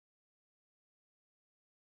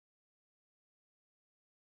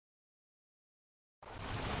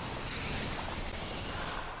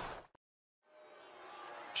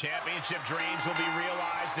Championship dreams will be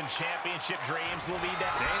realized, and championship dreams will be that.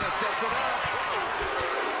 Dana sets it up.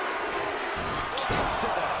 Kicks to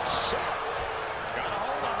the chest. Got a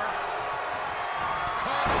hold of her.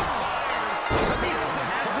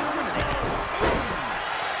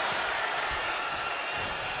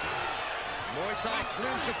 Muay Thai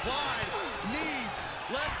clinch applied. Knees,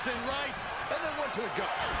 lefts and rights, and then went to the gut.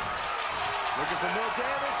 Looking for more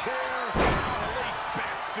damage here. Release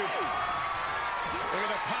back super. Look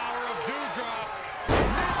at the power of Dewdrop.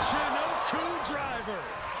 Michinoku driver.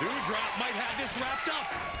 Dewdrop might have this wrapped up.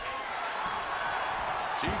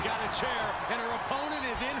 She's got a chair, and her opponent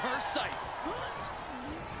is in her sights.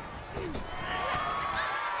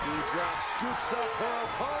 Dewdrop scoops up her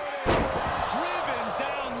opponent. Driven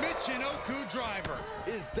down Michinoku driver.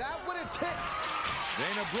 Is that what it takes?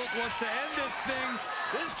 Dana Brooke wants to end this thing.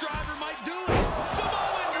 This driver might do it.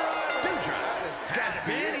 Samoan driver. Dewdrop has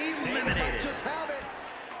been eliminated. Just have it.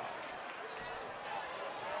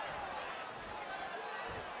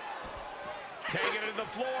 Taking it to the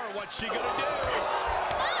floor. What's she gonna do?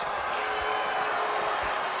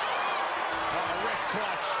 Oh, wrist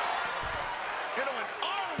clutch. Into an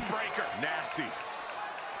arm breaker. Nasty.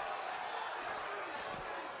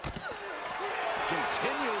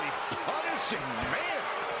 Continually punishing, man.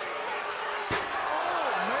 Oh,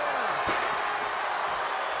 man.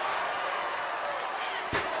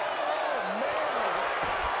 Oh, man.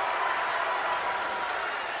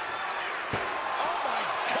 Oh, my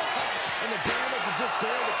God. And the damage is just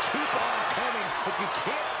going to keep on coming if you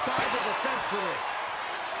can't find the defense for this.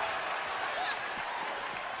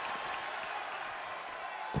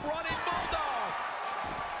 Running Bulldog.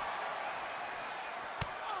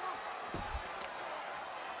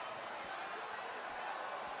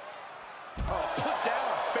 Oh, put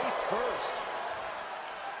down face first.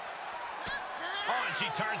 Oh, and she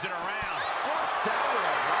turns it around. Brought down with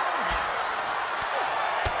a roundhouse.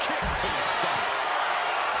 Kick to the stomach.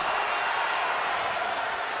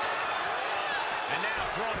 And now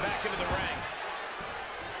thrown back into the ring.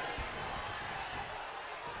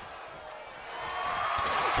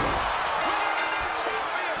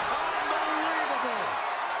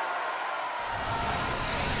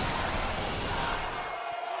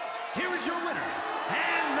 Here is your winner,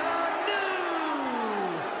 and the new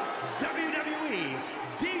WWE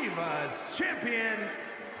Divas Champion,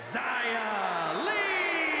 Xia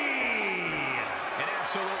Li. An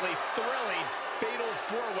absolutely thrilling fatal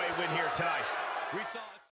four-way win here tonight. We saw it.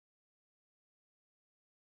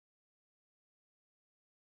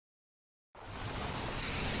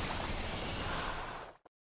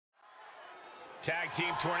 Tag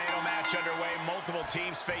team tornado match underway. Multiple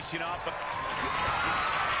teams facing off.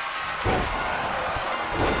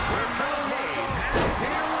 Carmelo Hayes has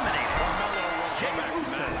been eliminated. Jey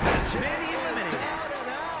Uso has been eliminated. Down and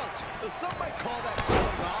out. Some might call that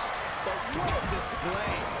showing off, but what a display.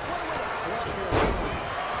 What a way to flaunt your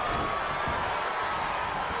abilities.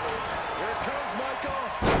 Here comes Michael.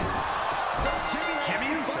 Jey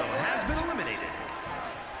Uso has been eliminated.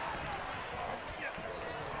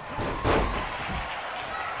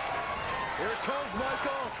 Here comes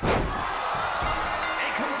Michael. A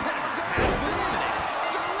competitor has been eliminated.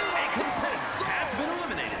 A competitor has been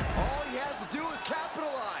eliminated. All he has to do is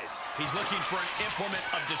capitalize. He's looking for an implement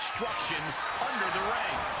of destruction under the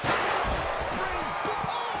ring. Spring.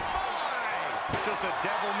 Oh, my. Just a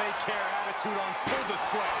devil-may-care attitude on full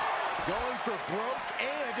display. Going for broke,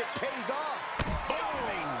 and it pays off.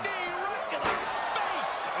 Booming knee right to the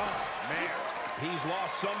face. Oh, man. He's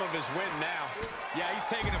lost some of his win now. Yeah, he's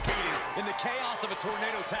taking a beating. In the chaos of a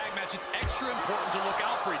tornado tag match, it's extra important to look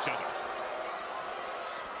out for each other.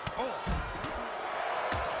 Oh.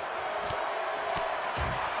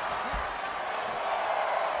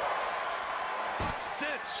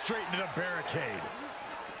 Sent straight into the barricade.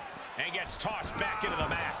 And gets tossed back into the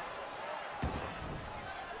mat.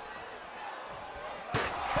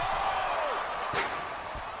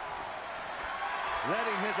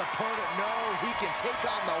 Letting his opponent know he can take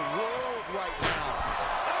on the world right now.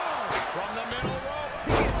 Oh, from the middle rope.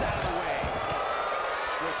 He gets out of the way.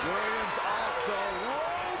 Rick Williams off the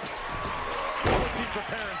ropes. What's he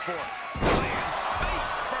preparing for? Lands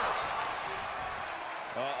face first.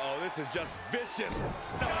 Uh-oh, this is just vicious.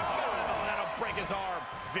 Oh, that'll break his arm.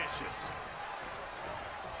 Vicious.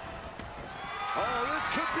 Oh, this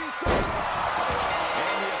could be something.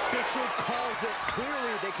 And the official calls it.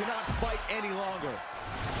 Clearly, they cannot fight any longer.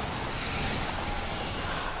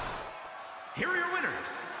 Here are your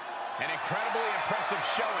winners. An incredibly impressive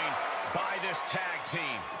showing by this tag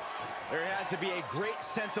team. There has to be a great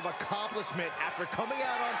sense of accomplishment after coming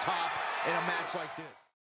out on top in a match like this.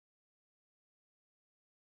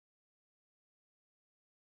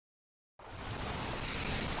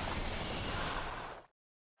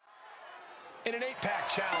 In an 8-pack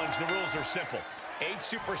challenge, the rules are simple. 8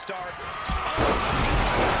 superstars.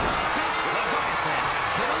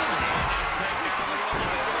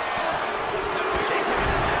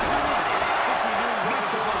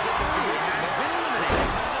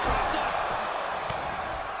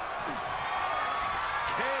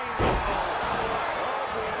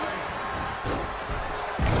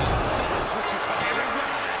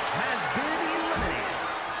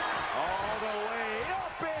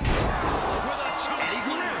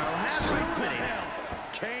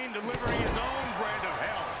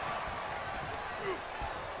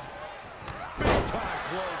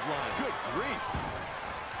 Good grief.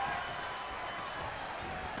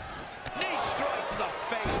 Knee strike to the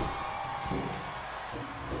face.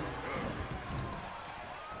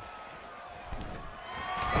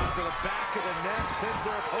 To the back of the neck, sends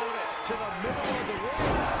their opponent to the middle of the ring.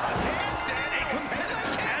 A handstand. A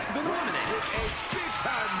competitor has been eliminated. With a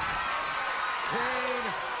big-time Kane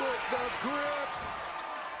with the grip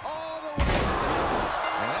all the way.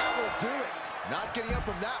 And that will do it. Not getting up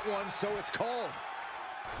from that one, so it's called.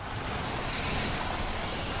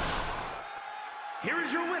 Here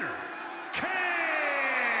is your winner, Kane!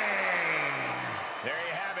 There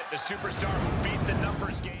you have it, the superstar who beat the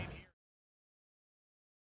numbers game here.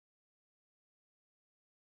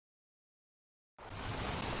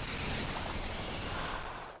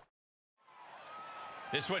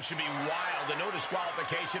 This one should be wild. A no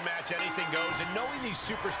disqualification match, anything goes. And knowing these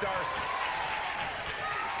superstars...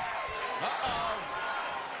 Uh-oh.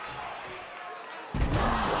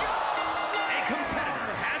 A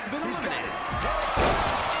competitor has been eliminated. A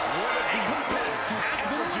competitor has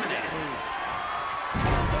been eliminated.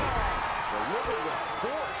 Delivered with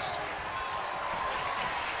force.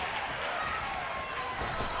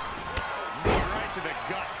 Knee right to the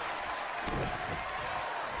gut.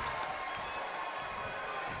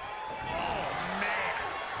 Oh, man.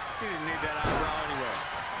 He didn't need that eyebrow anyway.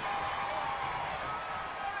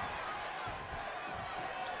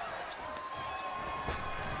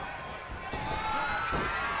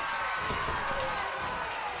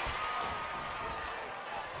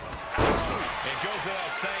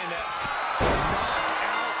 Without saying that.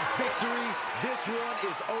 Knockout victory. This one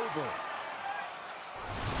is over.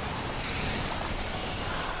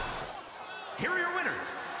 Here are your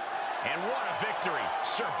winners. And what a victory.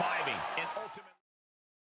 Surviving and ultimate.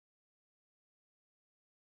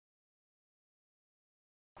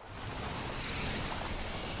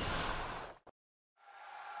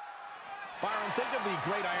 Byron, think of the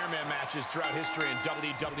great Iron Man matches throughout history in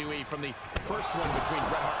WWE, from the first one between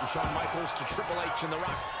Bret Hart and Shawn Michaels to Triple H and The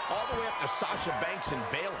Rock, all the way up to Sasha Banks and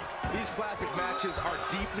Bayley. These classic matches are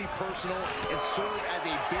deeply personal and serve as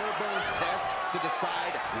a bare-bones test to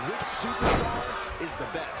decide which superstar is the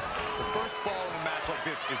best. The first fall in a match like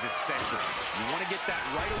this is essential. You want to get that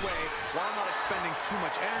right away while not expending too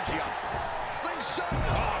much energy on it. Slingshot!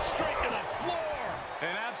 Oh, straight to the floor!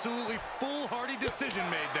 An absolutely foolhardy decision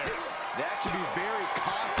made there. That can be very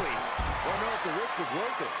costly. Don't know if the risk was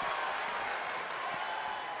worth it.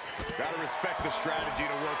 Gotta respect the strategy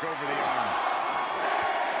to work over the arm.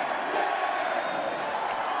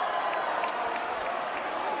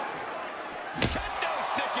 Kendo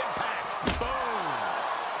stick impact. Boom.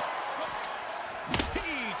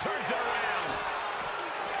 He turns it around.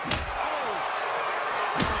 Oh.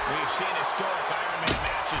 We've seen historic Iron Man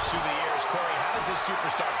matches through the years. Corey, how does this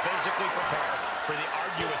superstar physically prepare for the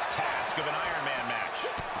arduous task of an Iron Man match?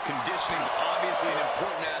 Conditioning is obviously an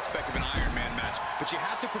important aspect of an Iron Man match, but you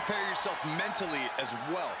have to prepare yourself mentally as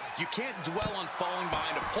well. You can't dwell on falling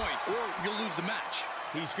behind a point, or you'll lose the match.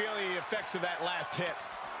 He's feeling the effects of that last hit.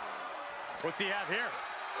 What's he have here?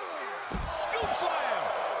 Scoop slam!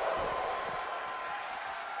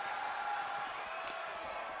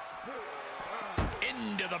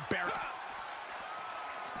 Into the barrel.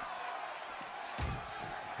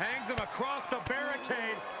 Hangs him across the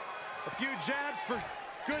barricade. A few jabs for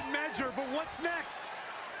good measure, but what's next?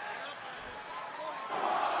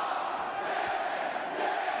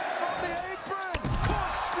 From the apron!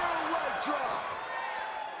 Corkscrew leg drop!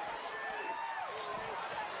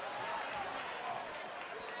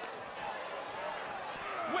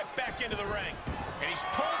 Whip back into the ring. And he's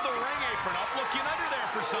pulled the ring apron up, looking under there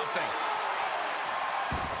for something.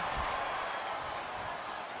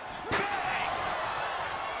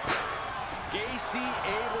 Gacy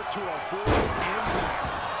able to avoid impact.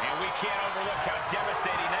 And we can't overlook how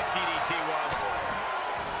devastating that DDT was.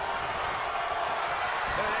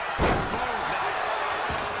 Nice.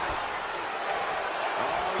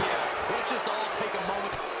 Oh, yeah. Let's just all take a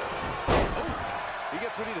moment. Oh, he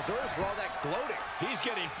gets what he deserves for all that gloating. He's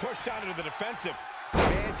getting pushed out into the defensive.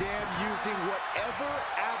 Van Dam using whatever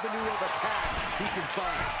avenue of attack he can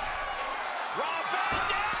find. Rob Van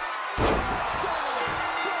Dam!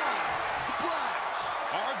 Splash!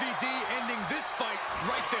 RVD ending this fight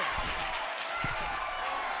right there.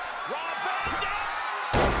 Rob Van Dam!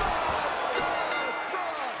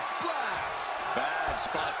 Frog splash! Bad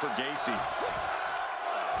spot for Gacy.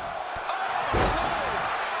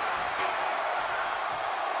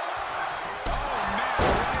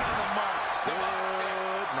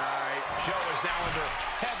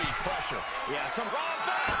 Yeah, some Rob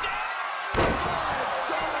Van Dam!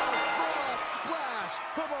 Frog splash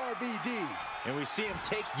from RVD. And we see him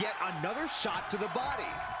take yet another shot to the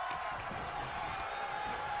body.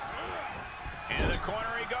 Into the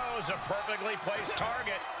corner he goes, a perfectly placed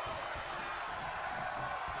target.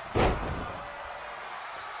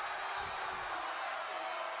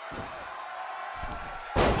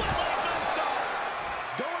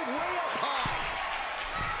 Going way up high.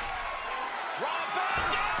 Rob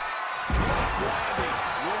Van Dam! Landing.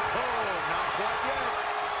 Whoa, not quite yet.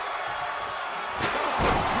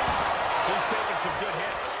 He's taking some good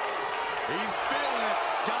hits. He's feeling it.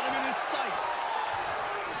 Got him in his sights.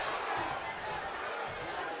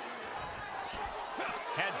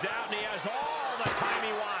 Heads out, and he has all the time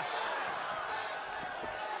he wants.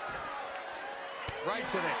 Right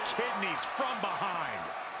to the kidneys from behind.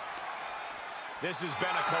 This has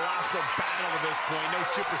been a colossal battle to this point. No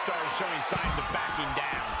superstar is showing signs of backing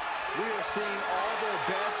down. We are seeing all their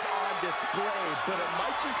best on display, but it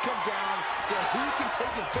might just come down to who can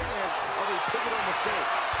take advantage of a pivotal mistake.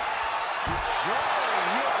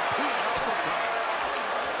 European uppercut.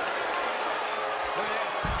 Look at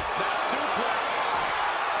this. Snap suplex.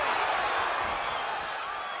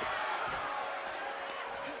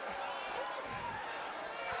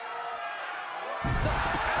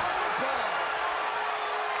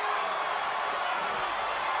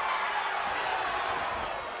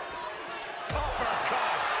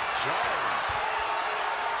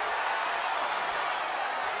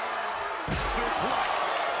 Suplex.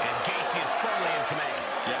 And Gacy is firmly in command.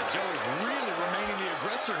 Yeah, Joey's really remaining the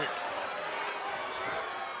aggressor here.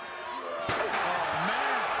 Oh,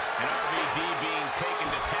 man. And RVD being taken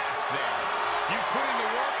to task there. You put in the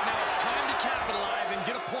work, now it's time to capitalize and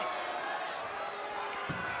get a point.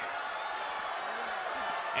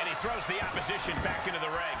 And he throws the opposition back into the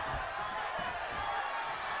ring.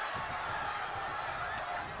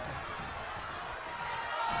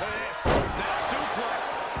 Look at this. Snap suplex.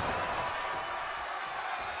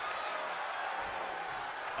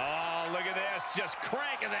 Oh, look at this. Just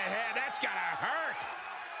cranking the head. That's gotta hurt.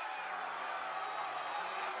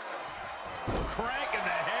 Cranking the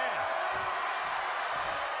head.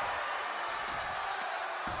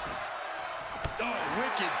 Oh,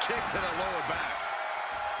 wicked kick to the lower back.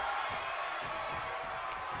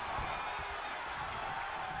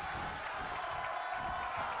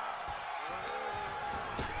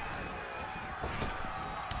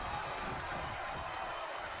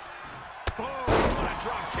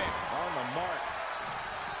 Drop kick on the mark.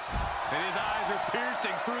 And his eyes are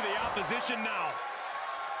piercing through the opposition now.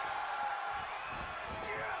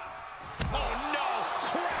 Oh no!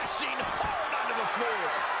 Crashing hard onto the floor.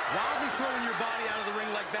 Wildly throwing your body out of the ring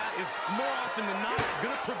like that is more often than not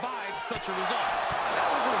going to provide such a result. That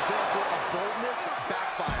was an example of boldness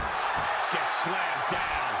backfiring. Gets slammed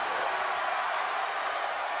down.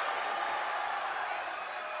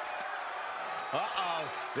 Uh-oh.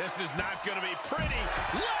 This is not going to be pretty.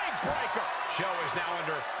 Leg breaker. Joe is now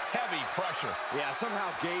under heavy pressure. Yeah, somehow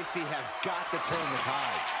Gacy has got to turn the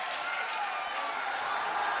tide.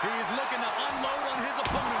 He's looking to unload on his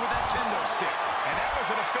opponent with that kendo stick. And that was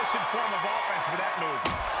an efficient form of offense for that move.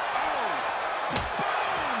 Oh!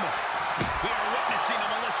 Boom! We are witnessing a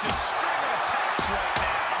malicious string of attacks right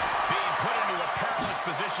now. Being put into a perilous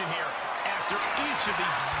position here after each of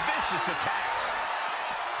these vicious attacks.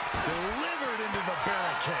 Delivered into the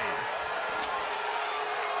barricade.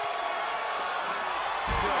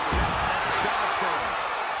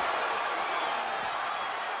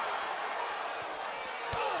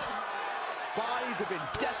 Bodies have been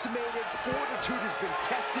decimated, fortitude has been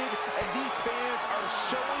tested, and these fans are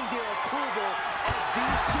showing their approval of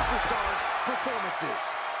these superstars' performances.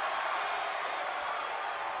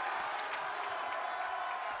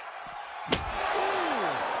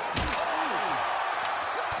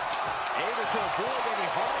 Able to avoid any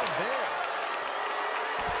harm there.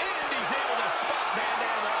 And he's able to fight Van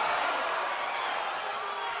Dam off.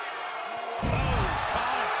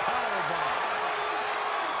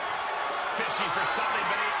 Fishing for something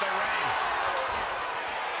beneath the ring.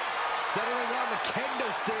 Settling on the kendo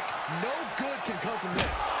stick. No good can come from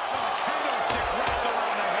this. Kendo stick right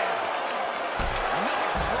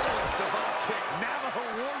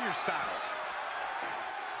Undertaker style.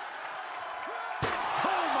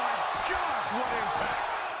 Oh my gosh, what impact!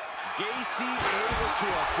 Gacy able to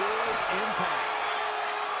avoid impact.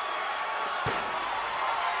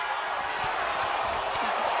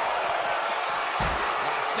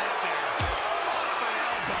 Snap there. An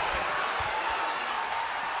elbow.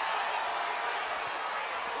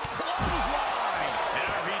 Clothesline. And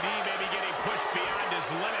RVD may be getting pushed beyond his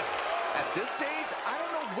limit. At this stage, I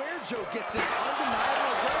don't know where Joe gets this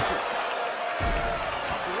undeniable aggression.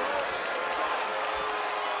 Up the ropes.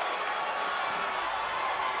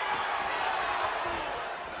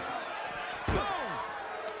 Boom!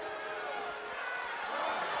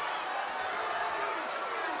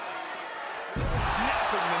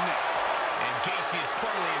 Snapping the neck. And Gacy is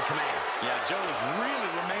firmly in command. Yeah, Joe is really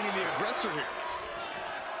remaining the aggressor here.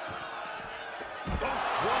 Oh,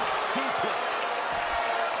 what a suplex.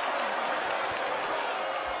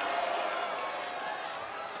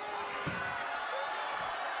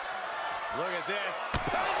 Look at this.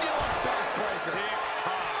 Pendulum backbreaker.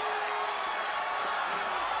 Tick-tock.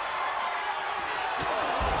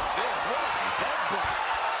 This, what a headbutt.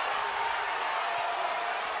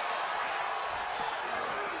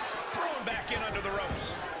 Thrown back in under the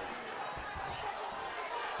ropes.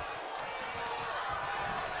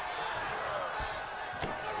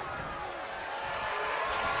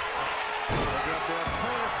 Look up their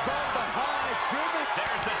opponent from behind. Driven.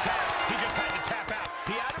 There's the tap. He just had to tap out.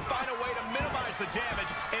 He had to find a way to minimize the damage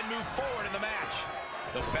and move forward in the match.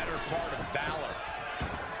 The better part of valor.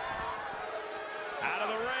 Out of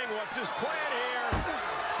the ring. What's his plan here?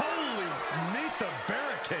 Holy, meet the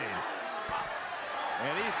barricade.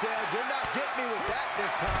 And he said, you're not getting me with that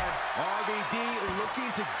this time. RVD looking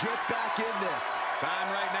to get back in this. Time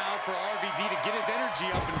right now for RVD to get his energy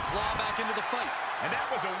up and claw back into the fight. And that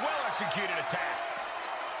was a well-executed attack.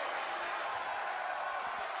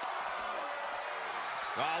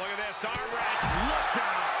 Oh, look at this. Arm wrench. Look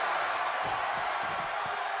out.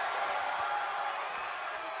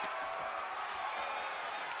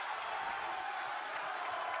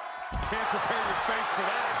 Can't prepare your face for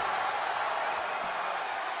that.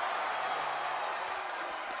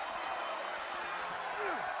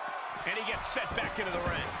 And he gets set back into the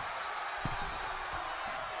ring.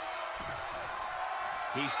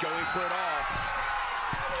 He's going for it all.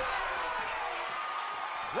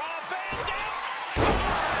 Rob Van Dam!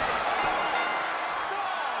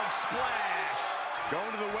 Frog splash!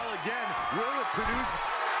 Going to the well again. Will it produce?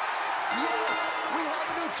 Yes, we have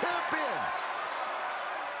a new champion.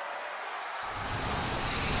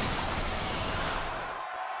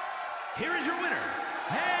 Here is your winner,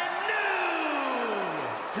 and new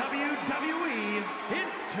WWE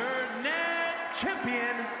Internet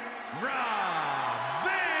Champion, Rob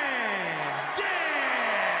Van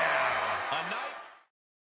Dam. A night.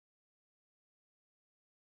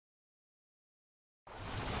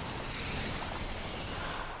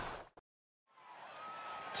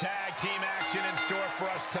 Tag team action in store for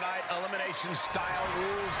us tonight. Elimination style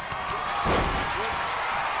rules.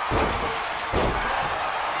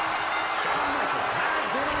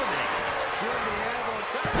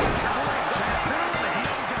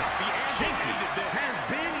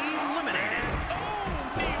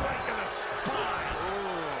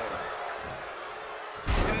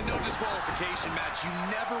 Match, you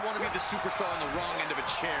never want to be the superstar on the wrong end of a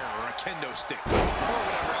chair or a kendo stick or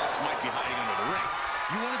whatever else might be hiding under the ring.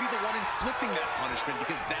 You want to be the one inflicting that punishment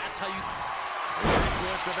because that's how you...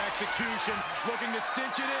 Excellence of execution, looking to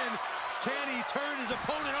cinch it in. Can he turn his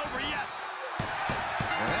opponent over? Yes.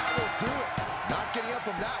 And that will do it. Not getting up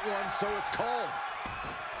from that one, so it's called.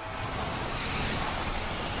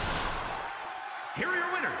 Here are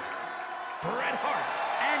your winners, Bret Hart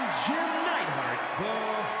and Jim Neidhart, the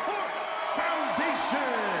Hart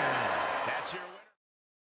Foundation. That's your winner.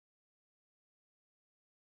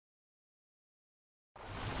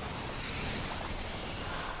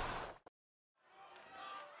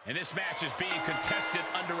 And this match is being contested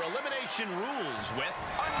under elimination rules with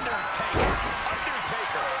Undertaker, and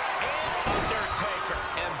Undertaker.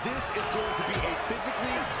 And this is going to be a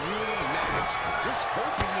physically grueling match. Just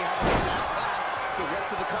hoping you have enough to outlast the rest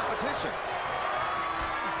of the competition.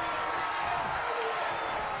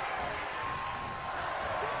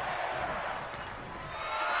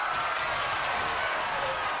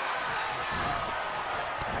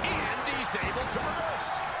 And he's able to reverse.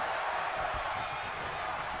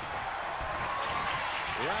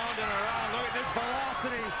 Round and around, look at this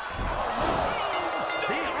velocity.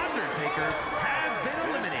 The Undertaker has been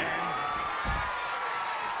eliminated.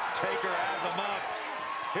 Taker has him up.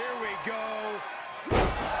 Here we go.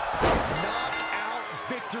 Knockout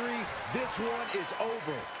victory. This one is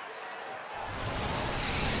over.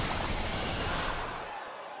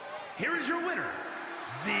 here is your winner,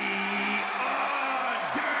 The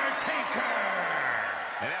Undertaker.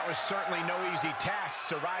 And that was certainly no easy task,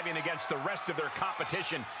 surviving against the rest of their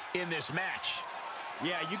competition in this match.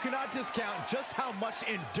 Yeah, you cannot discount just how much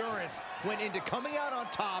endurance went into coming out on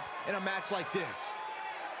top in a match like this.